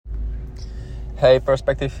Hey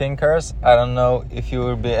perspective thinkers, I don't know if you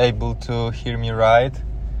will be able to hear me right,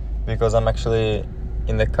 because I'm actually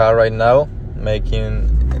in the car right now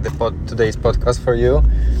making today's podcast for you,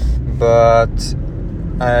 but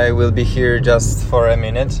I will be here just for a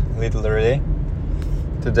minute, literally,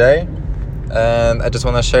 today, and I just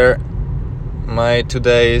want to share my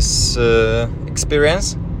today's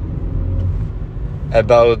experience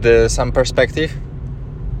about some perspective,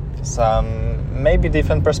 some maybe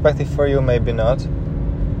different perspective for you, maybe not.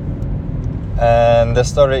 And the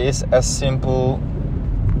story is as simple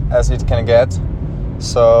as it can get.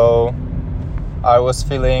 So I was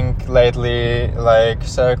feeling lately like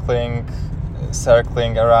circling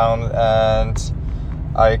around, and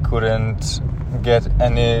I couldn't get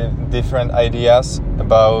any different ideas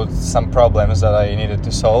about some problems that I needed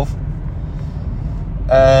to solve.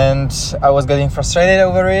 And I was getting frustrated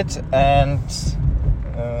over it, and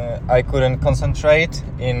I couldn't concentrate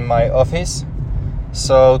in my office.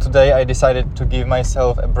 So today I decided to give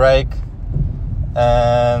myself a break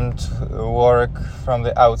and work from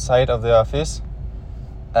the outside of the office.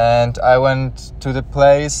 And I went to the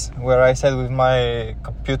place where I sat with my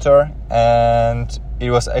computer, and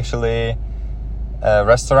it was actually a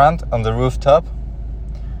restaurant on the rooftop,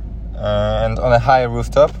 and on a high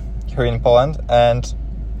rooftop here in Poland. And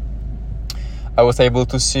I was able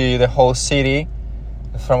to see the whole city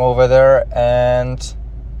from over there, and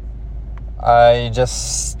I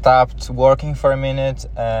just stopped working for a minute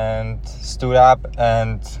and stood up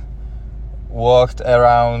and walked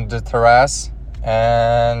around the terrace,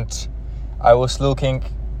 and I was looking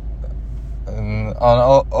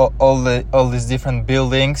on all these different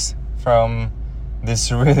buildings from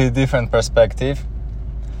this really different perspective,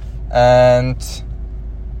 and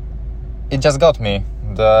it just got me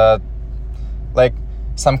that like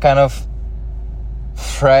some kind of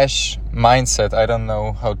fresh mindset. I don't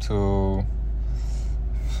know how to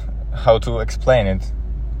explain it.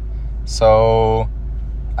 So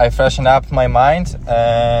I freshened up my mind,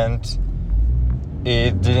 and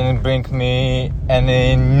it didn't bring me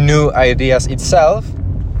any new ideas itself,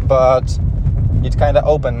 but it kind of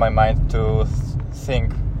opened my mind to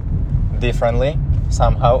think differently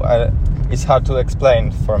somehow. It's hard to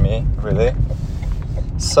explain for me, really.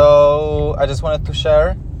 So I just wanted to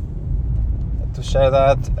share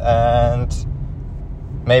that, and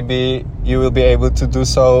maybe you will be able to do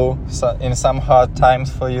so in some hard times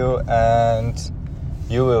for you, and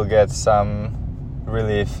you will get some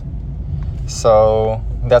relief. So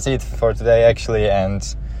that's it for today, actually, and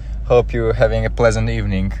hope you're having a pleasant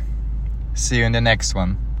evening. See you in the next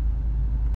one.